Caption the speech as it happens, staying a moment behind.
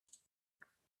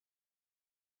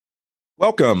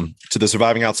Welcome to the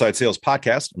Surviving Outside Sales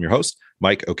podcast. I'm your host,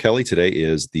 Mike O'Kelly. Today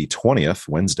is the 20th,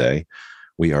 Wednesday.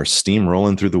 We are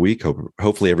steamrolling through the week.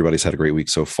 Hopefully everybody's had a great week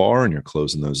so far and you're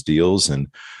closing those deals. And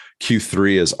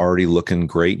Q3 is already looking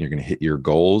great. And you're going to hit your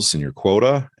goals and your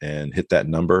quota and hit that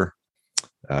number.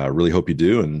 Really hope you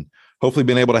do. And hopefully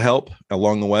being able to help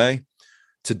along the way.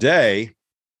 Today,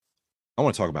 I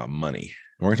want to talk about money.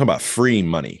 And we're going to talk about free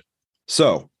money.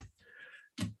 So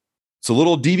it's a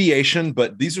little deviation,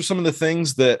 but these are some of the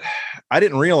things that I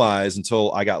didn't realize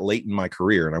until I got late in my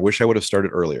career. And I wish I would have started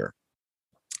earlier.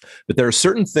 But there are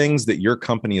certain things that your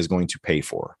company is going to pay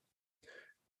for.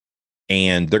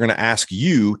 And they're going to ask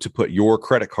you to put your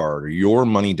credit card or your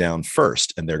money down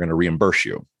first, and they're going to reimburse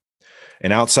you.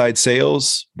 In outside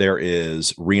sales, there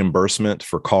is reimbursement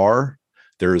for car.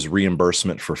 There is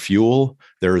reimbursement for fuel.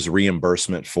 There is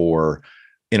reimbursement for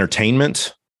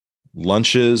entertainment,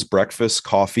 lunches, breakfasts,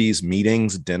 coffees,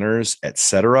 meetings, dinners,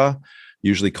 etc.,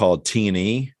 usually called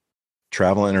T&E,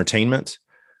 travel and entertainment.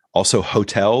 Also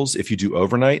hotels, if you do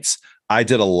overnights. I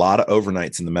did a lot of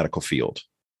overnights in the medical field.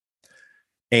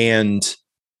 And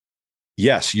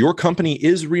yes, your company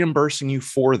is reimbursing you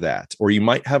for that, or you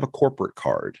might have a corporate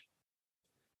card.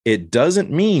 It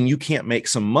doesn't mean you can't make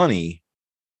some money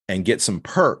and get some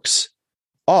perks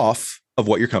off of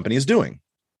what your company is doing.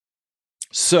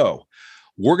 So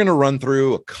we're going to run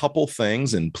through a couple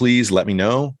things, and please let me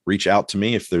know. Reach out to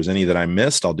me if there's any that I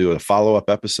missed. I'll do a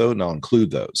follow-up episode and I'll include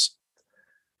those.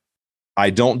 I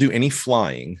don't do any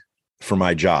flying for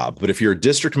my job, but if you're a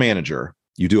district manager,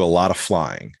 you do a lot of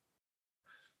flying.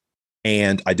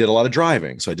 And I did a lot of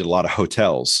driving, so I did a lot of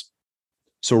hotels.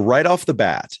 So right off the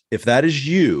bat, if that is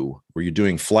you, where you're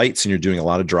doing flights and you're doing a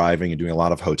lot of driving and doing a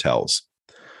lot of hotels,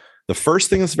 the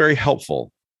first thing that's very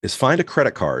helpful is find a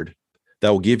credit card that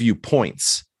will give you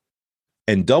points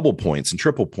and double points and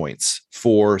triple points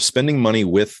for spending money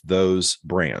with those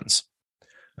brands.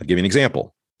 I'll give you an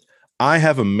example. I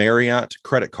have a Marriott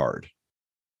credit card,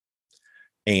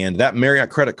 and that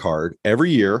Marriott credit card every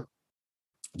year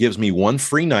gives me one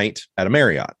free night at a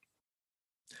Marriott.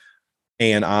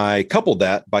 And I coupled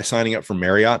that by signing up for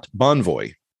Marriott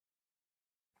Bonvoy.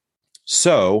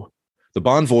 So the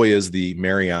Bonvoy is the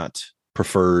Marriott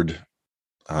preferred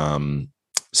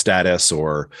status,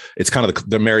 or it's kind of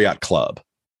the Marriott Club.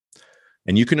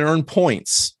 And you can earn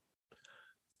points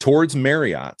towards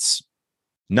Marriott's,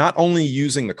 not only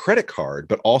using the credit card,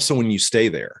 but also when you stay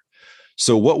there.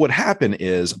 So what would happen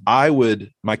is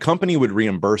my company would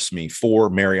reimburse me for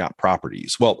Marriott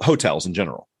properties, well, hotels in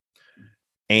general.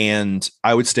 And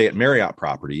I would stay at Marriott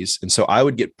properties. And so I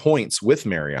would get points with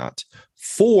Marriott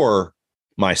for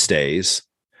my stays.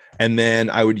 And then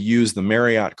I would use the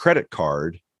Marriott credit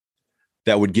card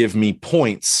that would give me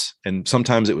points. And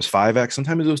sometimes it was 5X,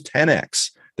 sometimes it was 10X.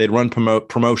 They'd run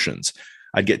promotions.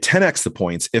 I'd get 10X the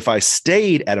points if I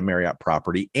stayed at a Marriott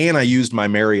property and I used my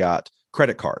Marriott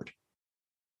credit card.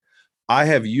 I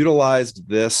have utilized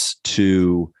this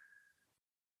to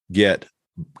get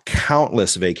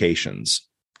countless vacations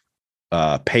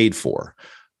paid for.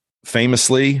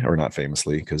 Famously, or not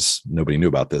famously, because nobody knew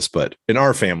about this, but in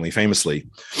our family, famously,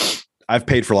 I've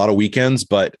paid for a lot of weekends,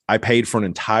 but I paid for an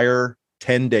entire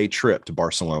 10-day trip to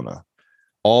Barcelona.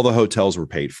 All the hotels were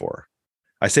paid for.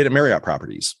 I stayed at Marriott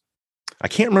properties. I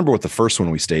can't remember what the first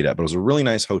one we stayed at, but it was a really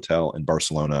nice hotel in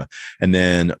Barcelona. And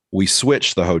then we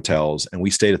switched the hotels and we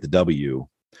stayed at the W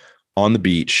on the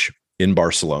beach in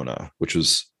Barcelona, which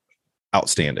was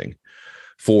outstanding,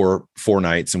 for 4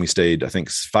 nights. And we stayed, I think,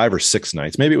 5 or 6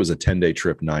 nights. Maybe it was a 10-day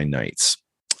trip, 9 nights.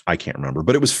 I can't remember,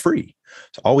 but it was free.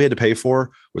 So all we had to pay for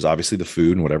was obviously the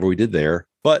food and whatever we did there,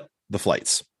 but the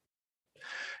flights.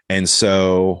 And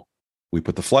so we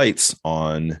put the flights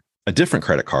on a different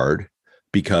credit card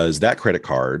because that credit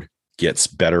card gets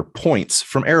better points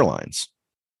from airlines.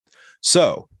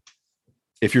 So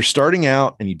if you're starting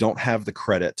out and you don't have the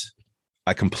credit,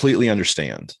 I completely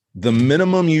understand. The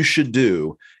minimum you should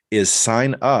do is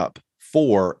sign up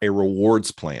for a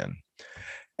rewards plan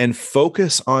and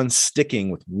focus on sticking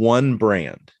with one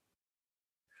brand.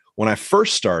 When I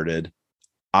first started,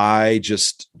 I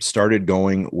just started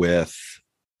going with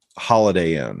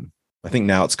Holiday Inn. I think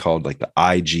now it's called like the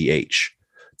IGH.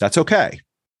 That's okay.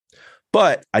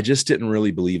 But I just didn't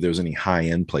really believe there was any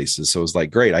high-end places. So it was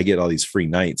like, great, I get all these free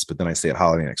nights, but then I stay at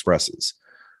Holiday Inn Expresses,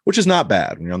 which is not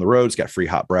bad. When you're on the road, it's got free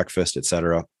hot breakfast,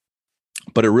 etc.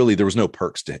 But there was no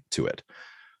perks to it.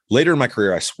 Later in my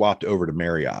career, I swapped over to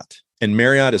Marriott, and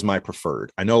Marriott is my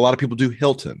preferred. I know a lot of people do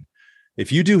Hilton.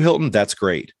 If you do Hilton, that's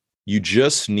great. You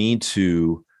just need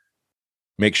to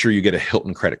make sure you get a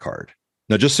Hilton credit card.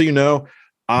 Now, just so you know,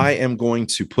 I am going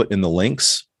to put in the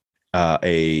links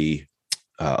a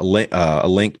a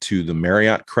link to the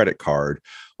Marriott credit card,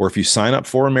 or if you sign up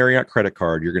for a Marriott credit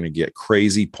card, you're going to get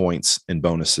crazy points and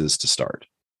bonuses to start.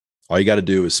 All you got to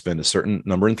do is spend a certain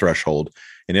number and threshold.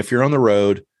 And if you're on the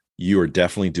road, you are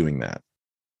definitely doing that.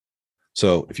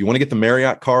 So if you want to get the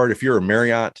Marriott card, if you're a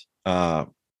Marriott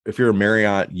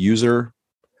user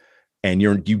and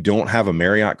you don't have a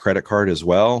Marriott credit card as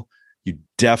well, you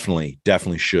definitely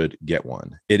should get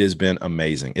one. It has been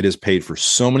amazing. It has paid for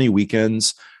so many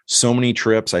weekends, so many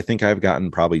trips. I think I've gotten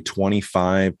probably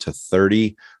 25 to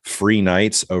 30 free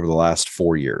nights over the last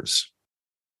 4 years.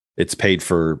 It's paid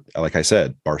for, like I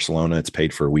said, Barcelona. It's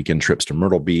paid for weekend trips to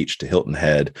Myrtle Beach, to Hilton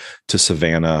Head, to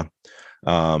Savannah.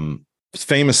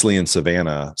 Famously in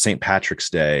Savannah, St. Patrick's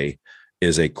Day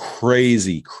is a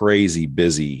crazy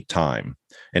busy time,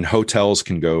 and hotels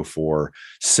can go for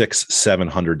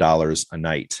 $600-700 a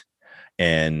night.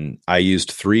 And I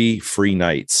used 3 free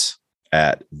nights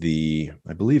at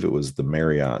I believe it was the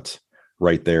Marriott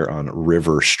right there on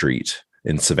River Street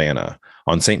in Savannah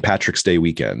on St. Patrick's Day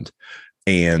weekend.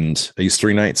 And I used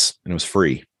 3 nights and it was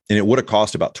free. And it would have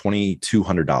cost about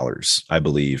 $2,200, I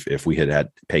believe, if we had to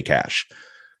pay cash.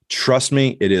 Trust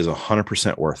me, it is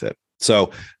 100% worth it.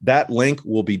 So that link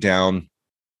will be down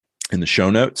in the show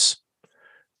notes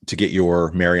to get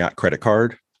your Marriott credit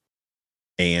card.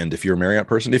 And if you're a Marriott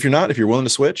person, if you're not, if you're willing to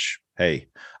switch, hey,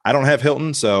 I don't have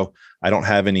Hilton, so I don't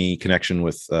have any connection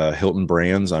with Hilton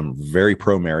brands. I'm very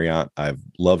pro Marriott. I've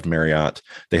loved Marriott.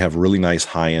 They have really nice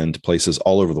high-end places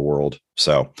all over the world.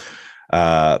 So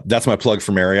that's my plug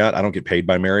for Marriott. I don't get paid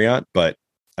by Marriott, but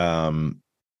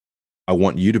I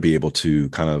want you to be able to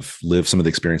kind of live some of the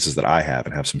experiences that I have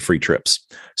and have some free trips.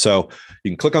 So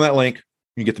you can click on that link,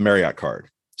 you get the Marriott card.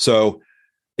 So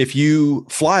if you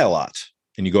fly a lot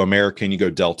and you go American, you go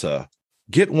Delta,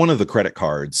 get one of the credit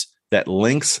cards that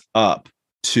links up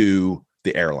to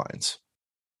the airlines.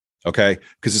 Okay.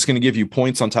 Because it's going to give you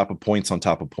points on top of points on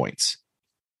top of points.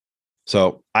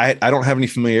 So I don't have any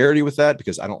familiarity with that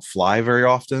because I don't fly very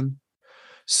often.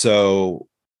 So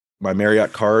my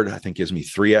Marriott card, I think, gives me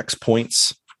 3x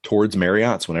points towards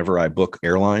Marriott's whenever I book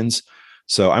airlines.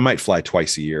 So I might fly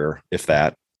twice a year, if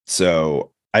that.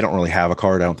 So I don't really have a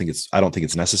card. I don't think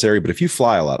it's necessary. But if you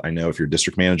fly a lot, I know if you're a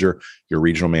district manager, you're a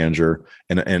regional manager,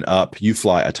 and up, you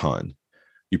fly a ton.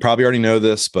 You probably already know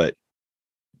this, but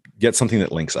get something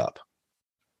that links up.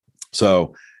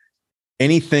 So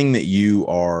anything that you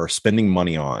are spending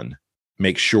money on,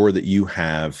 make sure that you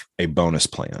have a bonus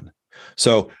plan.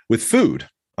 So with food,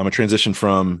 I'm going to transition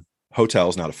from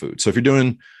hotels now to food. So if you're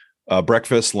doing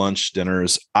breakfast, lunch,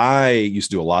 dinners, I used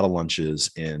to do a lot of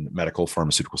lunches in medical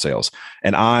pharmaceutical sales,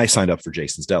 and I signed up for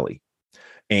Jason's Deli.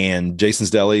 And Jason's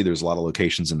Deli, there's a lot of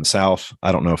locations in the South.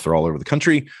 I don't know if they're all over the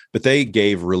country, but they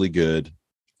gave really good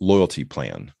loyalty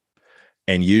plan.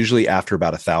 And usually after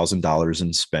about $1,000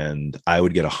 in spend, I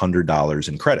would get $100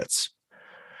 in credits.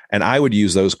 And I would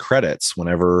use those credits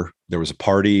whenever there was a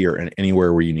party or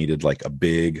anywhere where you needed like a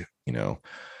big,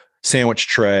 sandwich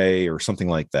tray or something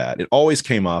like that. It always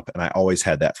came up and I always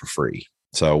had that for free.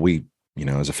 So we,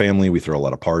 as a family, we throw a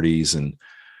lot of parties. And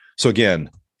so again,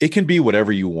 it can be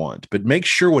whatever you want, but make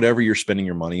sure whatever you're spending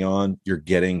your money on, you're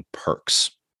getting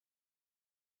perks.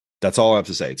 That's all I have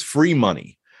to say. It's free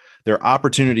money. There are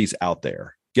opportunities out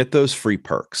there. Get those free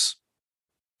perks.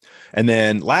 And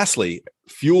then lastly,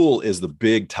 fuel is the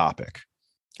big topic.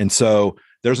 And so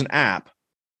there's an app,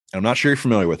 and I'm not sure you're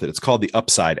familiar with it. It's called the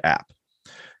Upside app.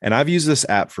 And I've used this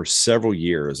app for several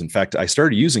years. In fact, I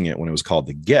started using it when it was called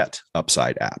the Get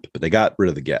Upside app, but they got rid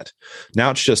of the Get.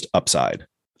 Now it's just Upside.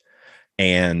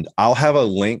 And I'll have a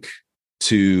link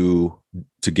to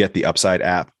get the Upside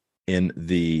app in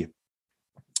the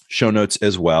show notes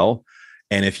as well.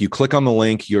 And if you click on the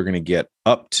link, you're going to get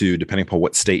up to, depending upon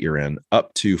what state you're in,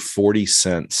 up to 40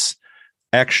 cents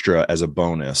extra as a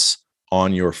bonus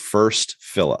on your first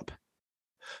fill up.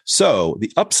 So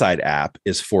the Upside app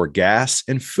is for gas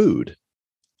and food.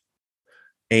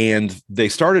 And they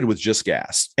started with just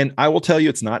gas. And I will tell you,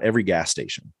 it's not every gas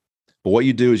station. But what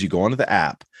you do is you go onto the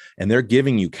app and they're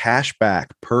giving you cash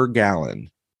back per gallon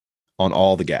on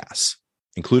all the gas,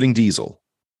 including diesel.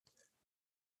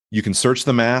 You can search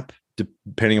the map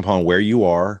depending upon where you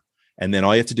are. And then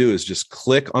all you have to do is just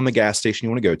click on the gas station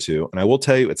you want to go to. And I will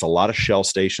tell you, it's a lot of Shell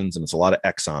stations and it's a lot of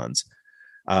Exxons.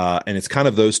 And it's kind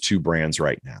of those two brands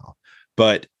right now.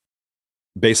 But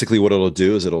basically what it'll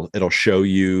do is it'll show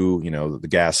you, the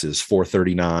gas is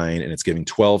 $4.39 and it's giving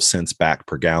 12 cents back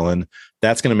per gallon.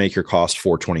 That's going to make your cost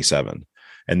 $4.27.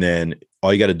 And then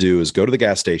all you got to do is go to the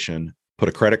gas station, put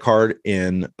a credit card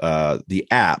in the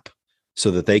app so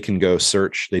that they can go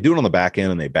search. They do it on the back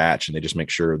end and they batch and they just make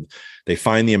sure they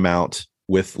find the amount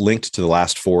with linked to the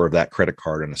last four of that credit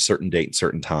card on a certain date and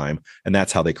certain time. And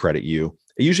that's how they credit you.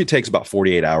 It usually takes about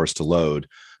 48 hours to load,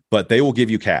 but they will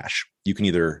give you cash. You can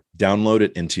either download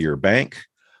it into your bank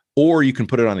or you can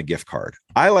put it on a gift card.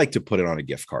 I like to put it on a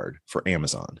gift card for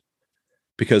Amazon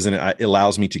because then it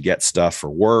allows me to get stuff for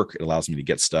work. It allows me to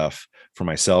get stuff for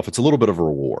myself. It's a little bit of a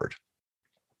reward.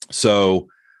 So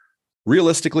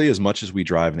realistically, as much as we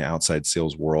drive in the outside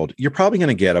sales world, you're probably going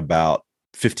to get about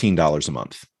 $15 a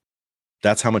month.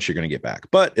 That's how much you're going to get back.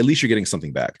 But at least you're getting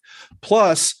something back.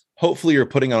 Plus, hopefully you're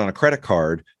putting it on a credit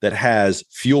card that has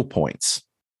fuel points.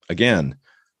 Again,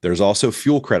 there's also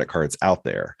fuel credit cards out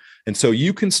there. And so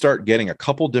you can start getting a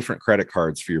couple different credit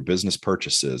cards for your business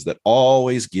purchases that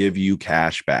always give you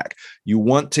cash back. You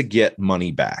want to get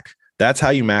money back. That's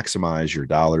how you maximize your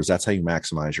dollars. That's how you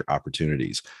maximize your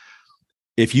opportunities.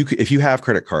 If you have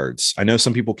credit cards, I know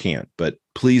some people can't, but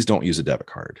please don't use a debit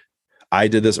card. I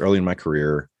did this early in my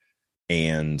career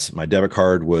and my debit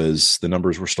card the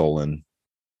numbers were stolen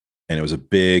and it was a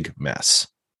big mess.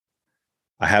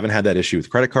 I haven't had that issue with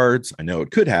credit cards. I know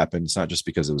it could happen. It's not just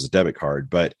because it was a debit card,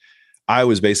 but I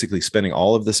was basically spending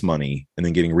all of this money and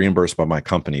then getting reimbursed by my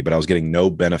company, but I was getting no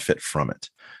benefit from it.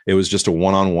 It was just a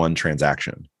one-on-one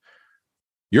transaction.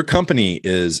 Your company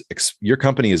is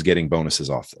getting bonuses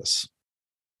off this.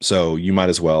 So you might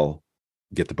as well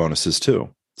get the bonuses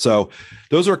too. So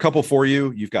those are a couple for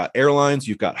you. You've got airlines,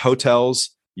 you've got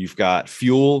hotels, you've got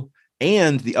fuel,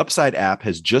 and the Upside app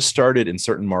has just started in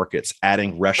certain markets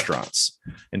adding restaurants.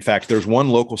 In fact, there's one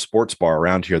local sports bar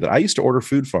around here that I used to order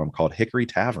food from called Hickory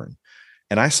Tavern.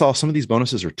 And I saw some of these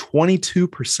bonuses are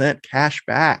 22% cash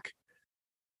back.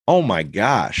 Oh my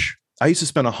gosh. I used to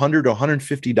spend $100 to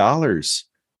 $150.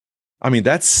 I mean,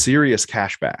 that's serious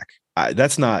cash back.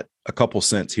 That's not a couple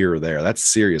cents here or there. That's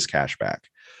serious cash back.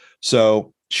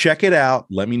 So check it out.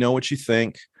 Let me know what you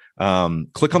think.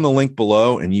 Click on the link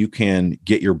below and you can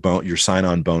get your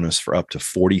sign-on bonus for up to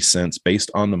 40 cents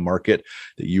based on the market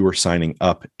that you are signing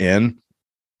up in.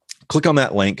 Click on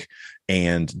that link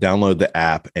and download the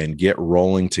app and get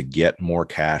rolling to get more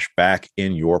cash back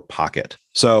in your pocket.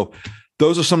 So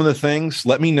those are some of the things.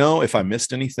 Let me know if I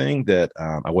missed anything that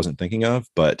I wasn't thinking of,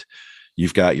 but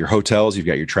you've got your hotels, you've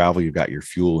got your travel, you've got your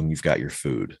fuel, and you've got your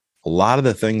food. A lot of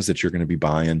the things that you're going to be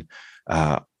buying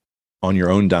on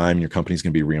your own dime, your company's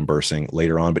going to be reimbursing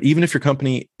later on. But even if your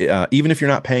company, even if you're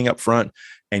not paying up front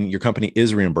and your company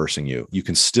is reimbursing you, you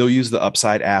can still use the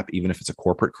Upside app, even if it's a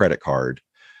corporate credit card.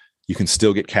 You can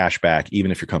still get cash back,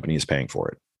 even if your company is paying for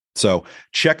it. So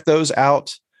check those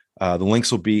out. The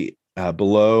links will be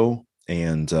below,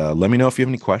 and let me know if you have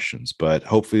any questions. But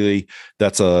hopefully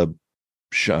that's a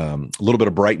little bit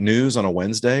of bright news on a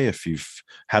Wednesday. If you've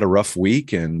had a rough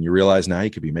week and you realize now you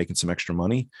could be making some extra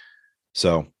money.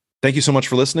 So thank you so much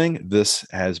for listening. This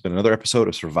has been another episode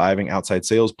of Surviving Outside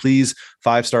Sales. Please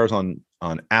 5 stars on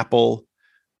Apple,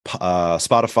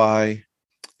 Spotify,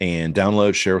 and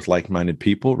download, share with like-minded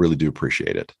people. Really do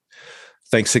appreciate it.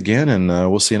 Thanks again, and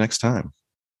we'll see you next time.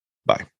 Bye.